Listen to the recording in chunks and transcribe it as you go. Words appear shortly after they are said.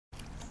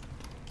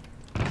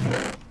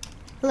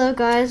Hello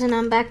guys, and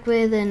I'm back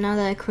with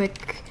another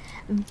quick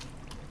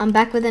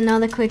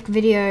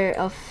video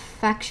of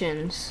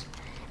factions.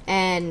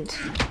 And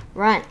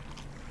right,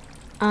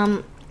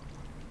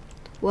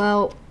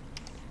 well,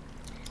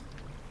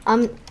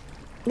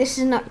 this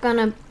is not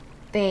gonna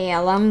be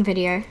a long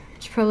video.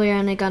 It's probably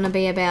only gonna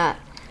be about,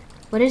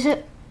 what is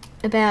it,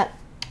 about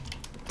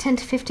 10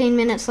 to 15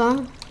 minutes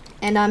long.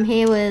 And I'm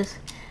here with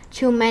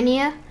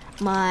Chillmania,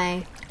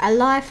 my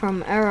ally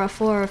from Era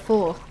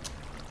 404.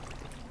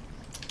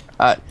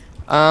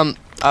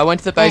 I went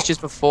to the base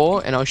just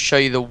before, and I'll show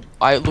you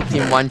I looked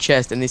in one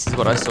chest, and this is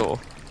what I saw.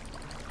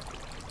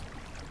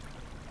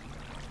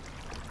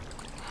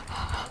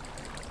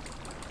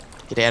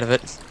 Get out of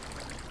it.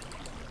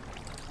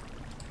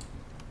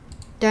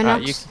 Don't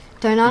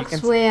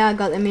ask where I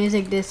got the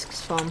music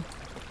discs from.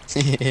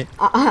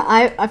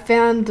 I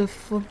found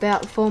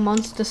about 4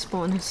 monster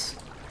spawners.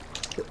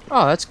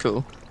 Oh, that's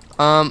cool.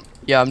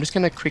 Yeah, I'm just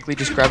gonna quickly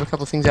just grab a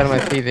couple things out of my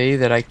PV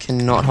that I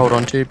cannot hold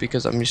on to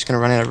because I'm just gonna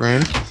run out of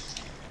room.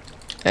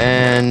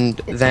 And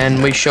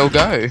then we shall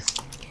go.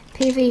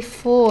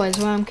 PV4 is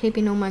where I'm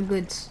keeping all my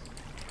goods.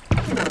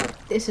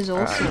 This is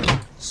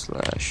awesome.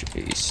 Slash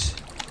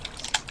east.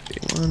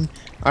 B1.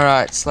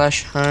 Alright,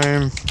 slash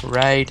home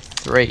raid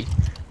 3.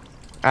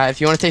 If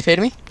you want to TP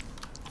to me?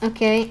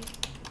 Okay.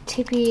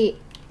 TP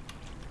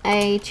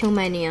a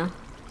Chillmania.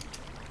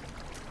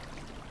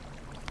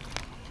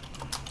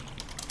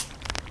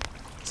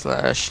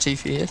 Slash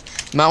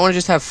TPS. You might want to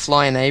just have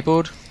fly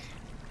enabled.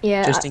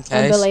 Yeah, just in case.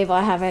 I believe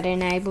I have it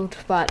enabled,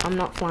 but I'm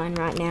not flying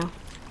right now.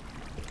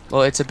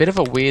 Well, it's a bit of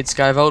a weird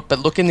skyvault, but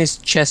look in this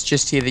chest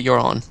just here that you're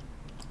on.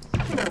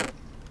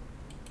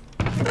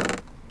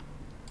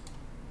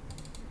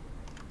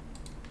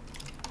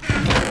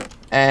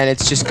 And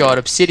it's just got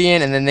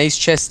obsidian, and then these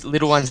chests,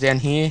 little ones down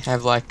here,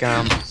 have like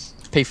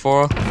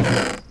P4.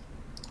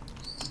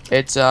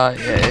 Yeah,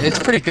 it's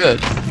pretty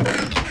good.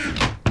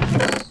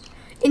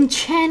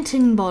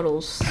 Enchanting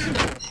bottles.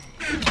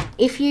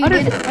 If you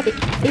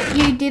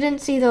didn't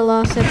see the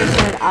last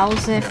episode, I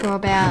was there for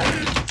about,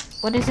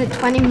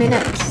 20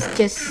 minutes,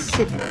 just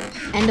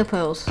ender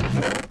pearls,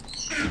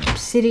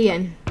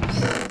 obsidian.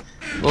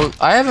 Well,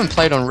 I haven't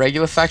played on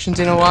regular factions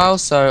in a while,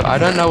 so I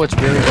don't know what's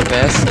really the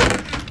best.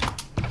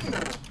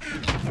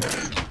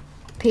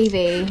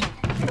 PV.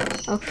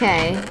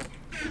 Okay.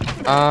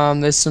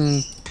 There's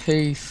some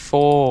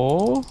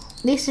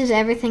P4. This is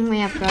everything we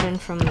have gotten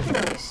from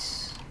this.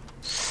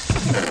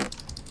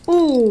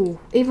 Ooh,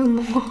 even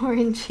more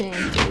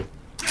enchanted.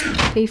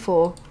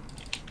 P4.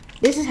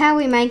 This is how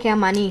we make our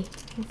money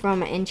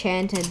from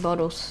enchanted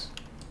bottles.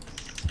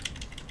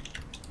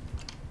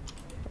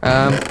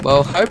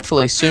 Well,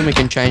 hopefully soon we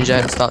can change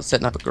that and start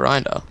setting up a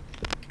grinder.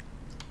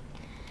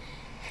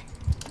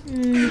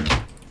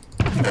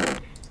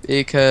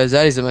 Because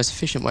that is the most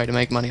efficient way to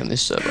make money on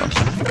this server.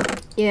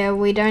 Yeah,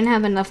 we don't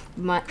have enough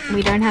money.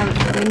 We need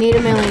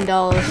 $1 million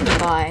to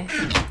buy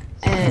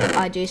an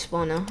IG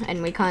spawner,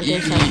 and we can't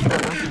do such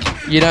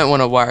spawner. You don't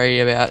want to worry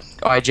about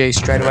IG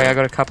straight away. I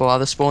got a couple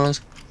other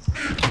spawners.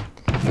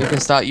 We can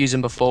start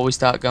using before we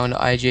start going to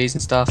IGs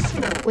and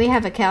stuff. We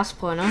have a cow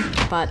spawner,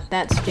 but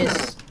that's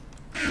just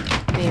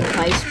being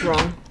placed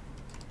wrong.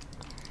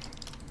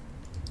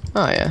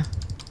 Oh yeah.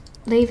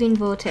 Leaving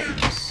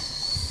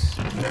vortex.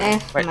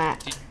 F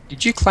map.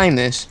 Did you claim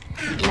this?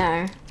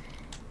 No.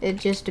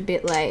 It's just a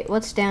bit late.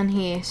 What's down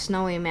here?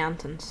 Snowy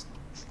mountains.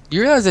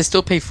 You realize there's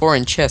still P4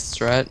 in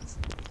chests, right?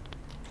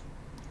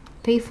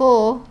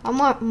 P4? I'm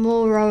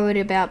more worried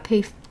about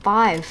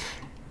P5. You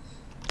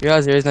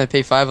realize there is no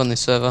P5 on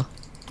this server?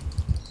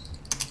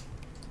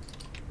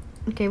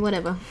 Okay,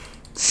 whatever.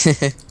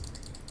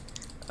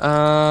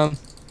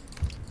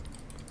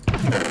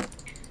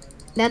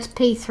 That's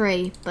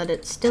P3, but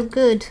it's still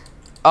good.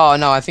 Oh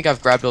no, I think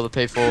I've grabbed all the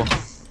P4.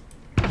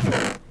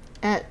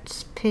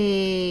 That's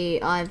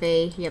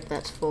PIV. Yep,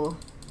 that's 4.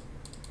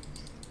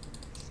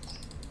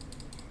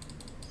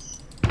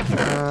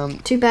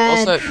 Too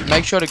bad. Also,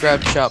 make sure to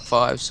grab sharp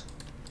 5s.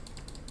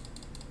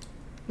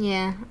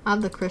 Yeah, I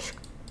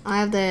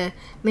have the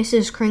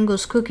Mrs.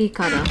 Kringle's cookie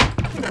cutter.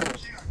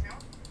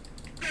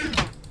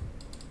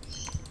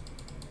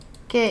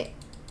 Okay.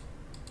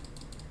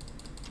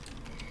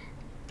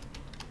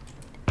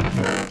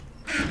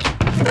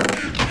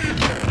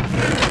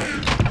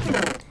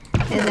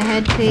 There's a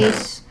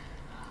headpiece.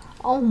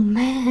 Oh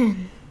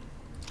man.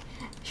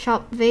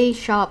 Sharp V,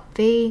 sharp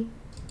V,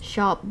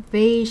 sharp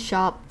V,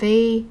 sharp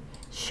V,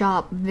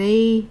 sharp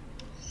V.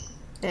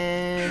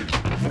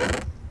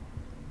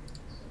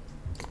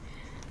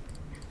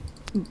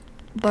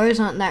 Bows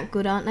aren't that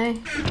good, aren't they?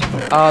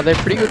 They're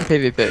pretty good in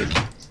PvP.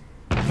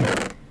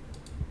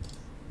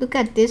 Look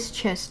at this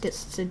chest,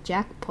 it's a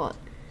jackpot.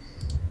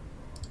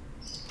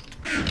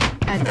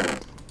 I've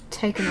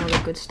taken all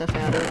the good stuff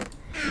out of it.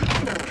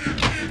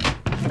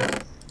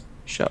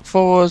 Sharp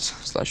 4s,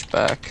 slash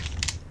back.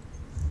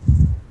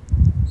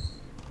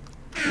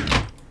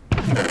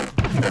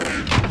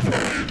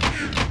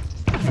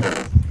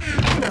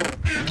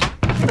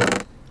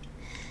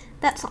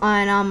 That's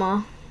iron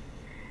armor.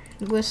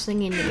 Worst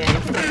thing in the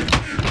game.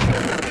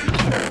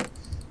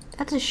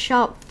 That's a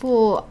sharp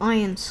 4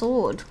 iron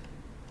sword.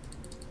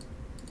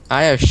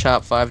 I have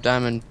sharp 5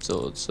 diamond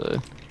swords,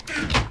 so...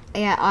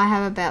 Yeah, I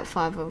have about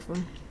 5 of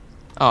them.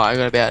 Oh, I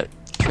got about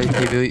 3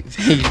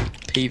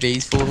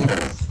 PVs for them.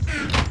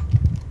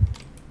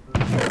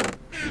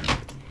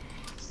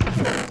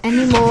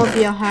 Any more of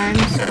your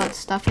homes got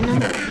stuff in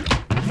them?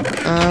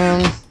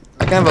 I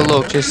can have a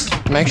look. Just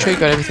make sure you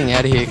got everything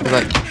out of here, because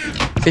like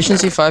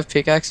efficiency 5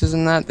 pickaxes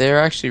and that, they're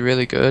actually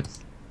really good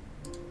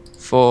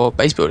for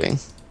base building.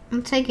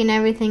 I'm taking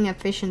everything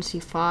efficiency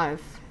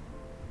 5.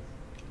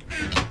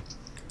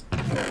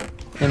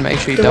 And make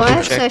sure you Do double I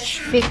have check. such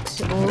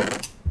fix all?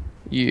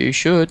 You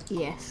should.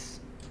 Yes.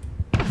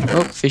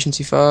 Oh,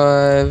 efficiency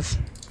 5.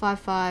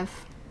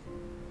 5.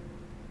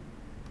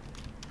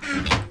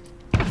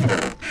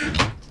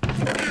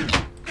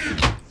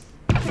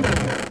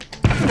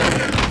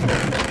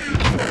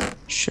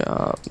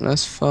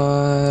 Sharpness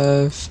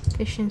 5.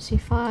 Efficiency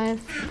 5.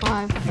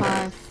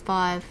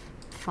 5.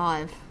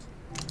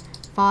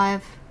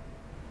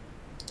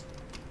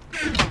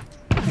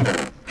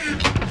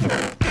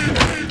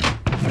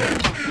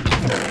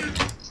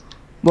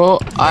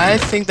 Well, I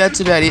think that's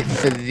about it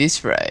for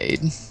this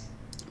raid.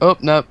 Oh,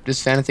 nope,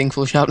 just found a thing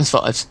full of sharpness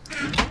 5s.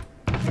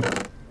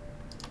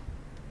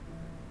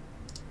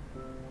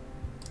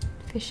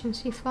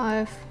 Efficiency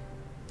 5.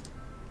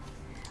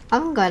 I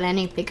haven't got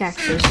any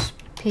pickaxes.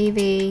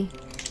 PV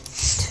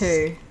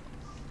 2.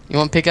 You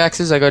want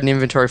pickaxes? I got an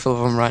inventory full of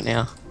them right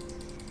now.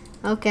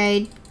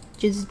 Okay,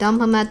 just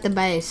dump them at the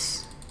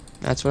base.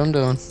 That's what I'm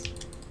doing.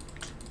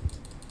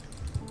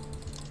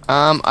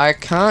 I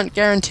can't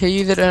guarantee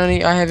you that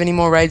I have any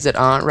more raids that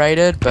aren't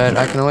raided, but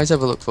I can always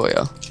have a look for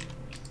you.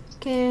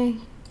 Okay,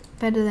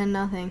 better than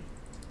nothing.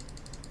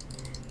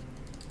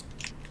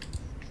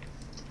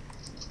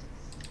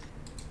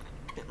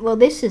 Well,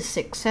 this is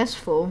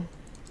successful.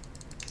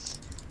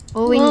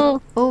 All we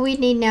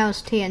need now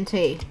is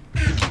TNT.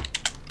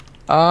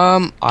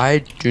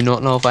 I do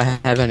not know if I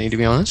have any, to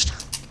be honest.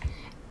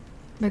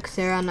 Because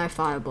there are no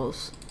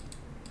fireballs.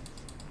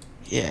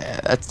 Yeah,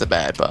 that's the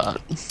bad part.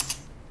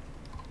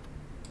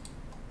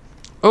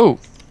 Oh!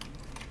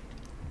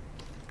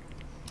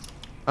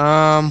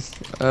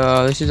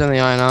 This is only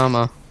iron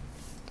armor.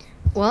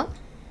 What?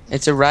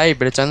 It's a raid,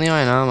 but it's only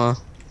iron armor.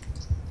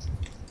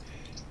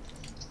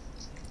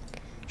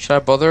 Should I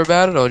bother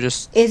about it, or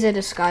just... Is it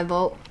a sky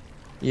vault?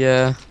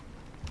 Yeah.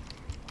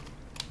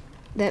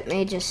 Let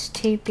me just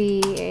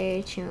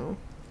TPHL.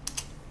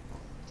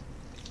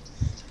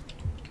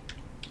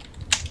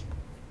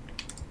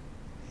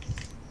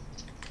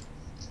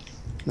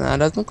 Nah, it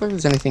doesn't look like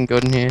there's anything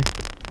good in here.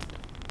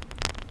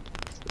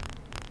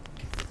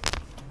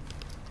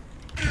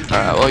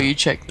 Alright, well you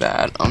check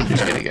that. I'm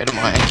just gonna go to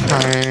my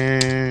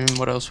home.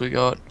 What else we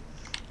got?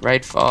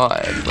 Raid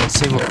 5. Let's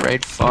see what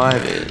Raid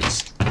 5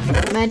 is.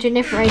 Imagine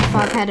if Raid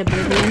 5 had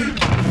Oblivion.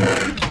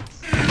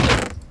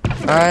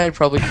 I'd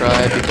probably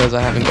cry because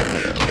I haven't gotten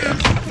it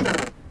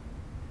earlier.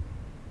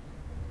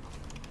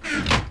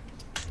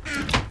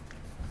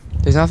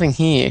 There's nothing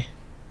here.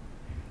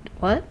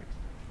 What?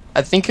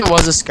 I think it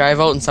was a sky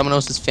vault and someone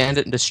else has found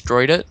it and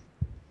destroyed it.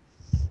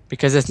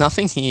 Because there's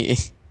nothing here.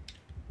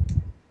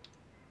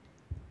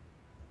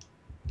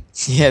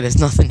 Yeah, there's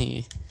nothing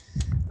here.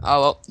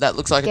 Oh well, that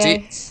looks like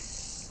Okay.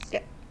 it's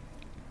it.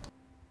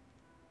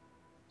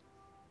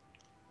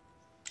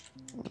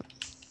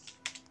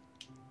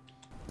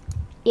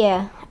 Yeah.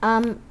 Yeah,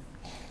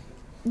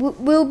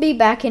 we'll be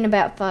back in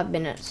about 5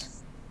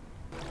 minutes.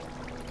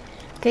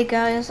 Okay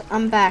guys,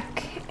 I'm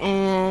back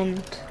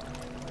and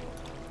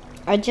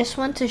I just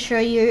want to show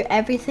you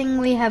everything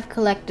we have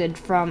collected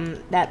from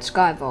that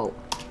sky vault.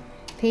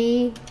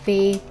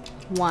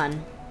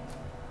 PV1.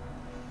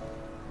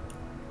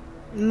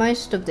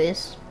 Most of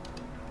this,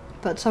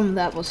 but some of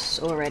that was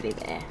already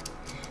there.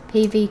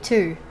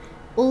 PV2.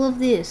 All of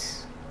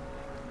this.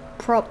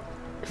 Prop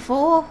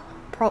 4,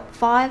 Prop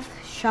 5,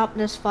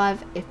 Sharpness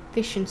 5,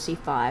 Efficiency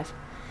 5.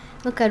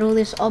 Look at all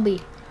this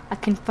obby. I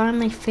can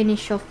finally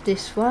finish off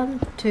this 1,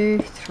 2,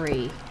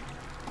 3.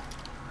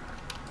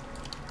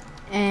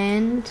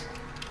 And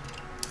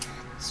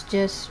let's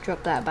just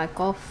drop that back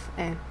off,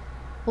 and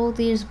all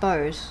these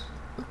bows.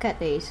 Look at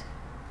these.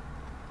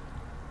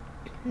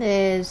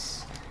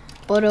 There's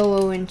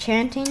Bottle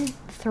Enchanting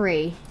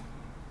 3.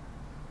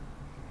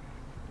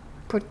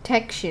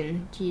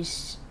 Protection,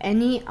 just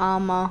any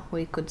armor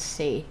we could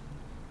see.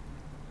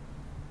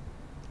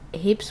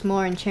 Heaps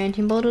more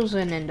enchanting bottles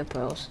and ender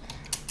pearls.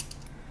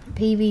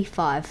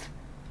 PV5.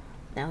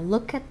 Now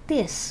look at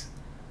this.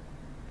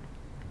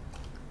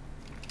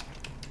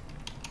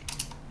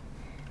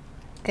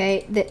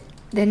 Okay,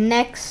 the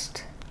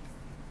next,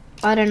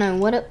 I don't know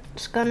what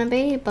it's gonna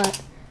be,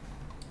 but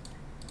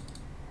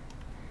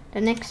the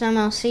next time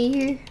I'll see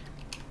you,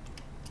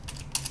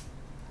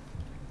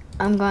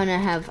 I'm gonna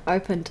have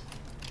opened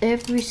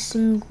every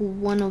single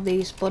one of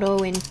these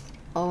bottle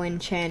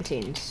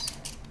enchantings.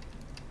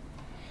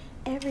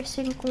 Every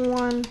single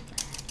one,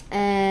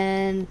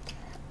 and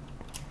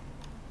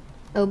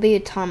it'll be a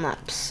time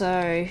lapse,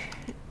 so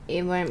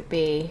it won't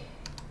be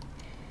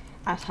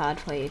as hard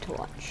for you to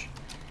watch.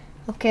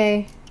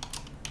 Okay,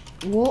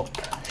 warp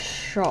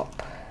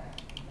shop.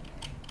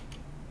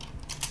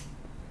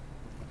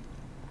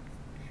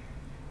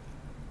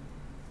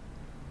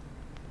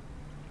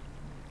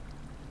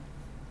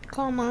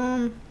 Come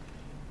on.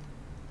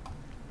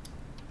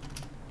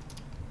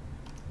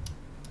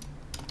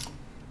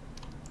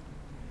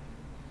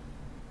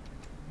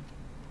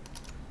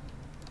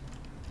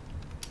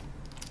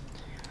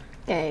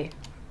 Okay,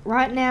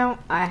 right now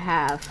I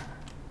have,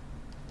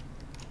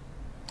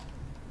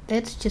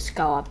 let's just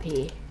go up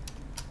here.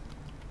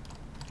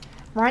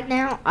 Right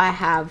now I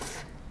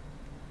have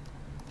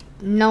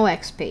no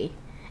XP,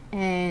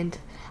 and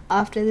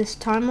after this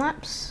time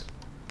lapse,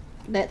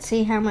 let's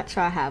see how much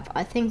I have.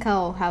 I think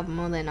I'll have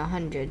more than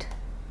 100.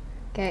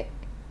 Okay.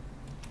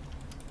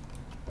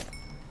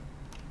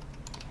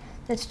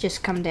 Let's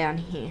just come down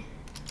here.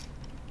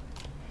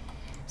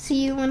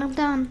 See you when I'm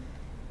done.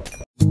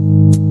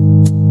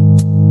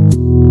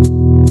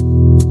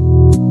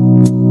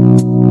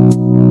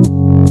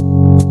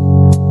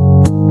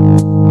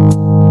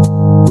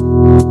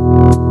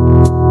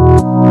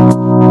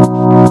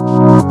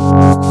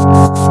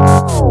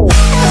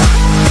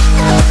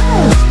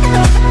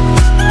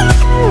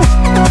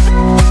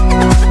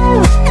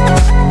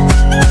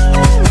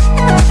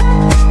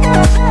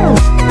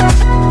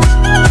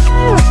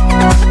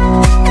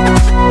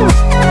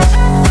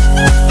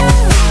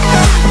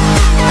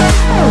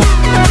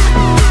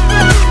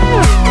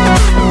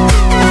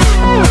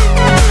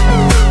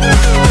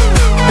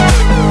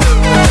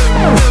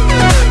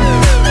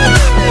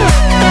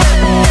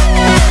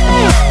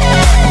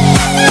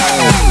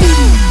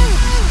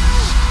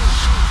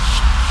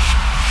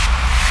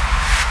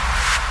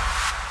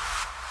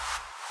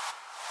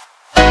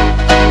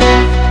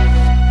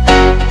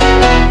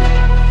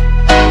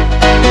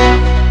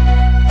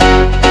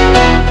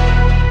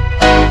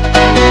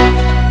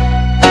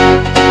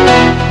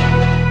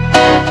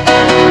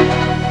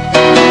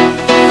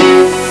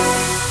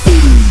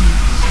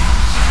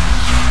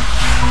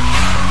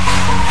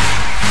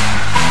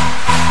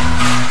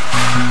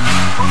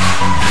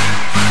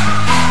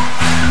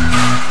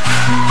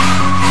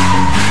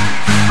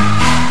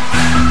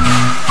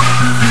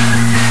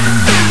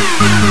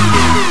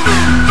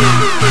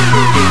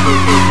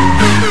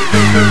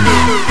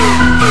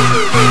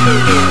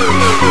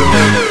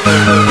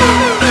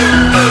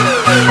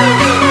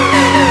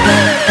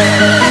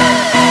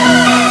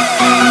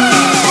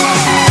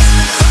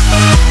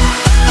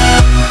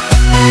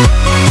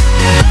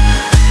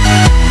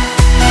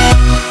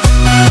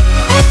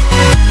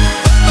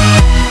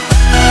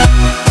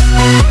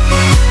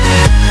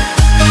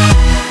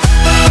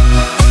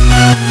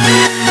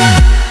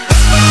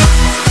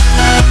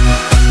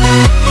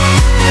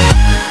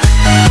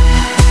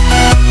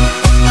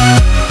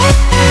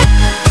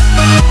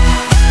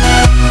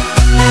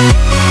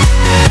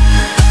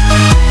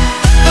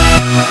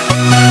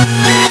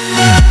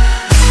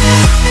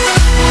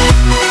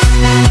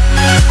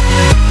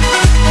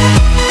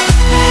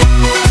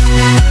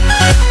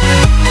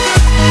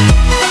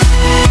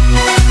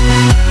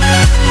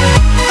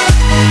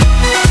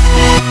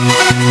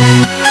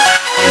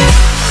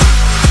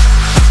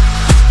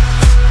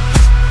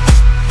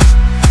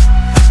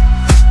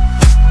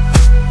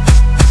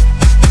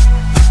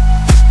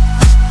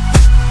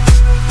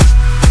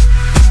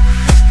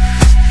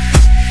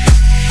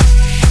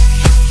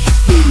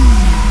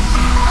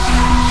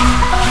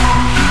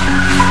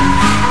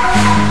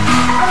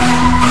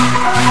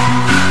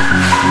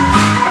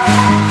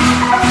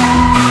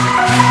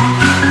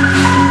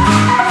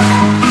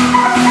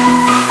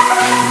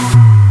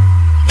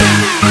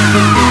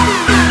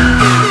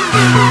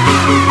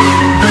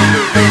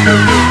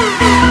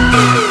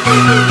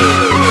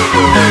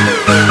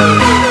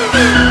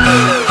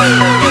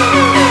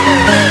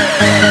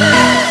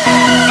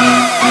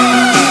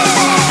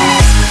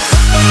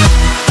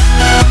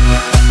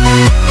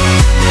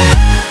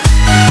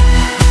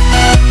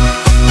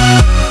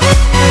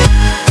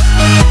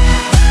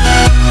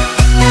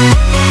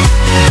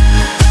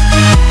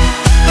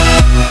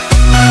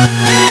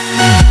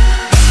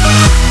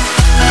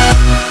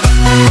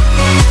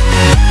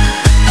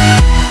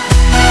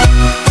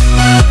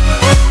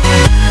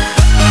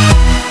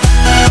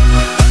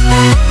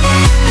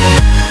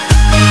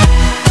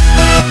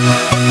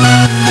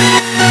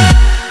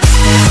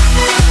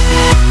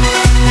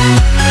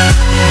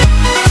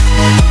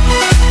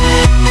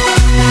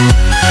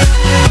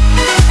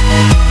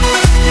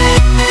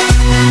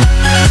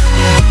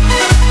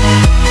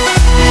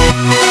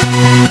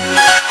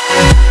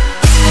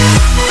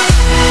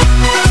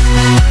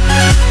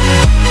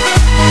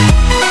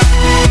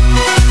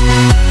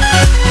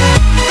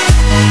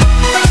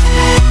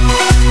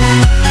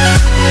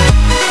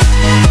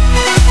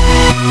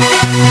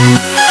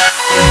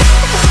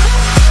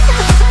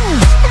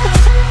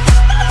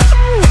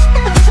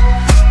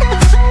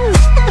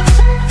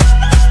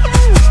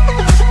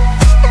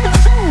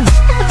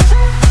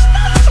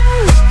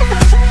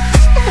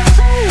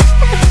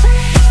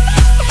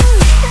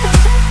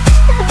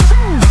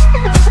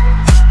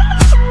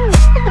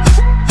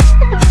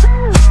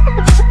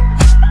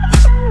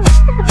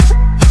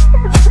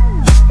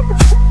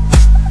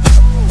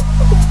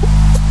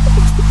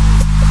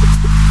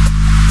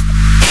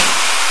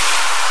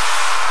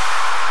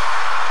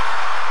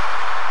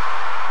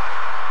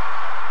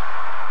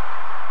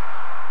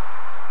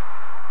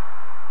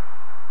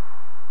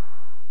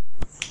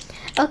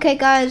 Okay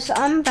guys,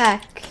 I'm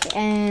back,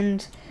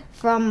 and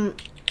from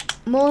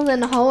more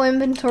than a whole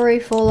inventory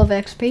full of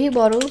XP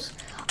bottles,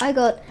 I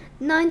got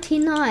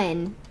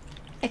 99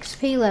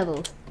 XP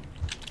level.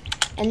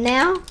 And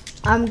now,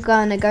 I'm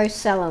gonna go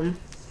sell them.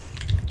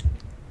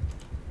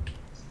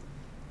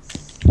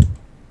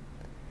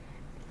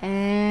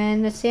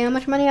 And let's see how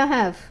much money I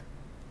have.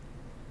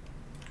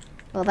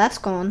 Well, that's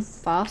gone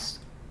fast.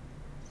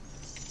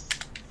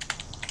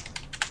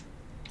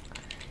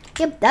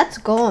 Yep, that's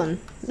gone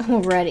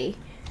already.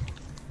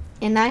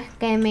 And that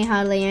gave me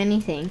hardly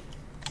anything.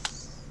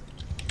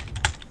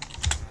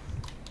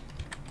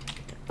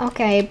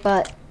 Okay,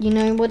 but you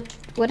know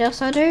what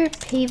else I do?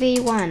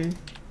 PV1.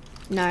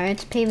 No,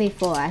 it's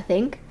PV4, I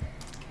think.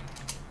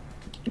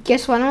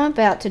 Guess what I'm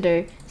about to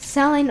do?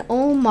 Selling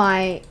all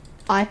my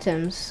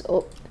items.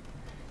 Or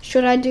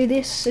should I do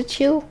this,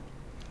 Chill?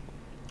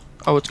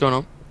 Oh, what's going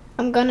on?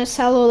 I'm gonna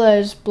sell all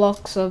those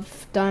blocks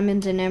of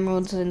diamonds and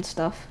emeralds and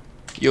stuff.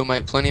 You'll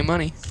make plenty of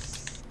money.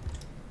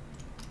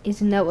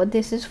 Isn't that what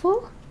this is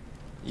for?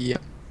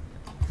 Yep.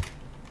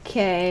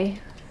 Okay.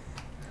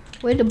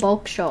 Where's the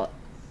bulk shot?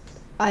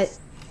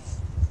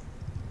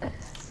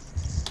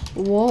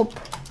 Warp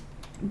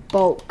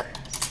bulk.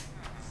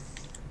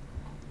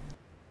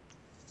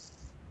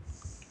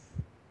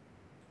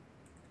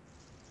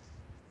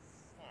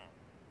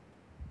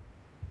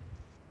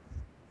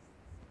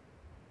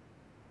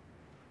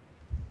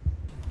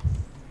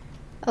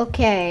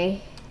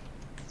 Okay.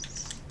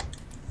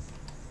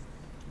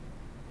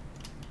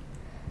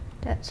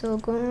 That's all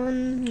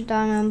gone.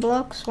 Diamond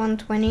blocks,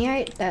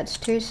 128. That's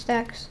 2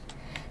 stacks.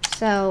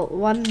 Sell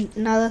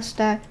another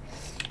stack.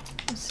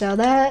 Sell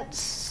that.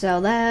 Sell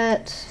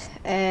that.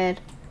 And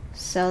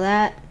sell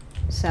that.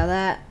 Sell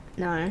that.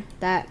 No,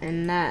 that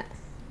and that.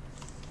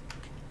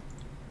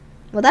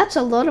 Well, that's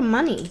a lot of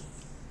money.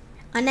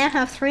 I now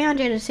have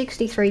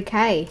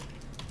 363k.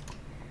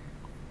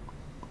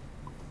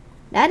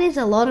 That is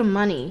a lot of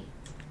money.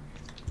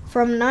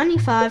 From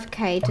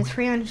 95k to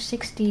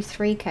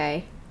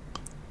 363k.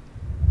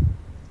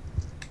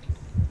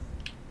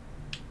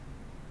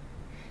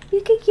 You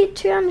can get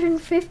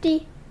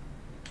 250.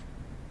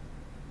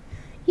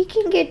 You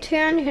can get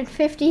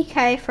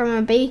 250k from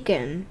a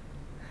beacon.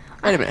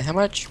 Wait a minute, how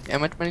much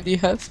money do you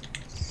have?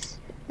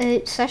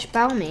 Sash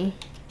Balmy.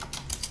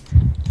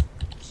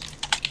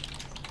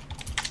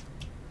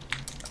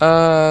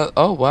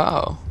 Oh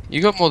wow.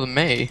 You got more than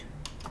me.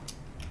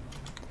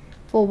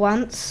 For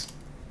once.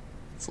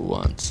 For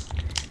once.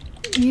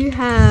 You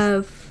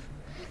have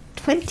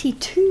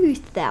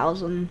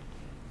 22,000.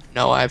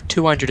 No, I have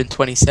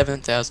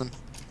 227,000.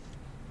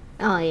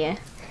 Oh yeah.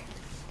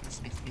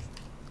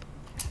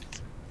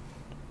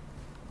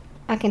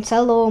 I can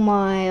sell all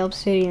my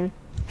obsidian.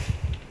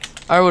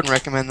 I wouldn't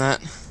recommend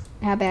that.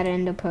 How about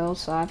ender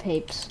pearls? I have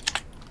heaps.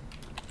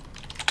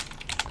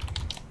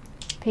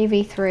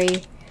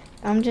 PV3.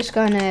 I'm just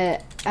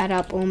gonna add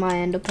up all my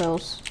ender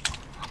pearls.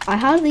 I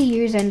hardly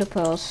use ender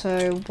pearls,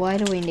 so why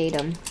do we need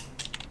them?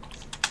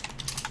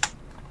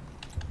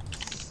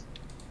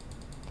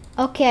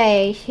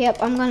 Okay,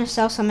 yep, I'm gonna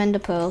sell some ender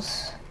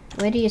pearls.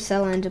 Where do you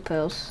sell ender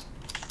pearls?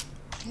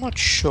 I'm not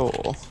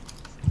sure.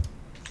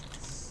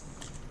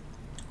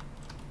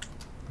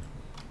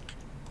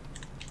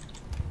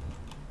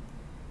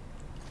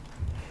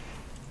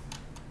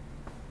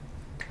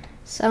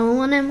 Sell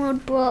 1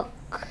 emerald block.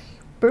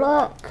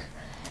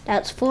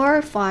 That's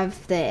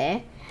 405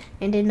 there.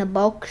 And in the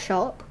bulk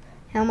shop,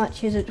 how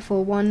much is it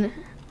for 1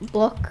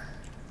 block?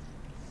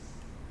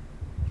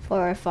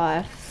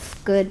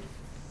 405. Good.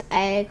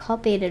 I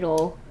copied it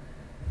all.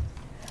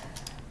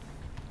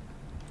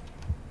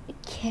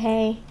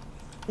 Okay.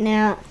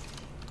 Now,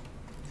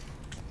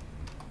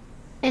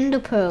 ender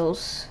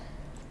pearls.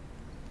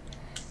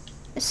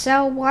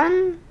 Sell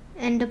 1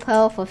 ender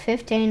pearl for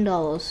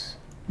 $15.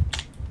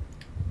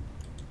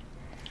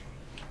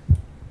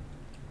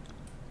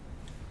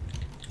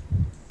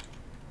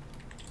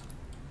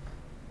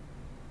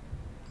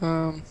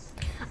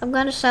 I'm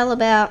gonna sell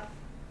about,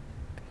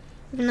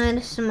 even though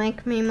this doesn't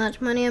make me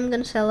much money, I'm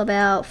gonna sell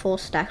about 4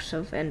 stacks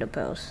of ender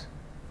pearls.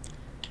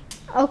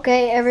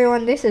 Okay,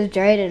 everyone, this is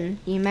Jaden.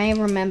 You may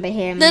remember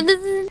him.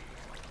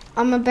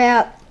 I'm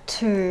about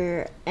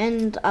to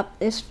end up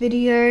this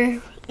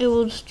video. It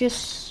was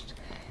just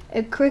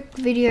a quick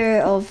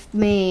video of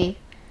me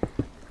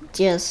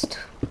just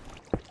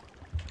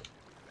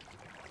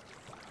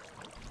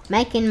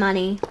making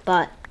money,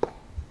 but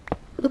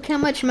look how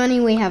much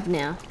money we have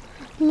now.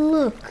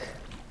 Look.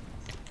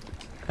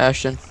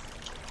 Ashton.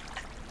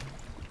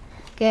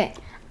 Okay.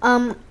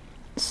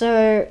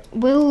 So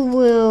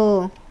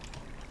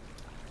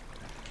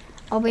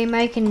I'll be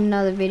making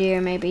another video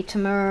maybe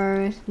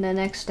tomorrow, the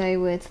next day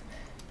with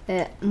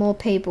more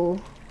people.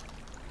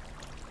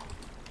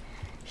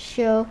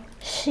 Sure.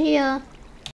 See ya.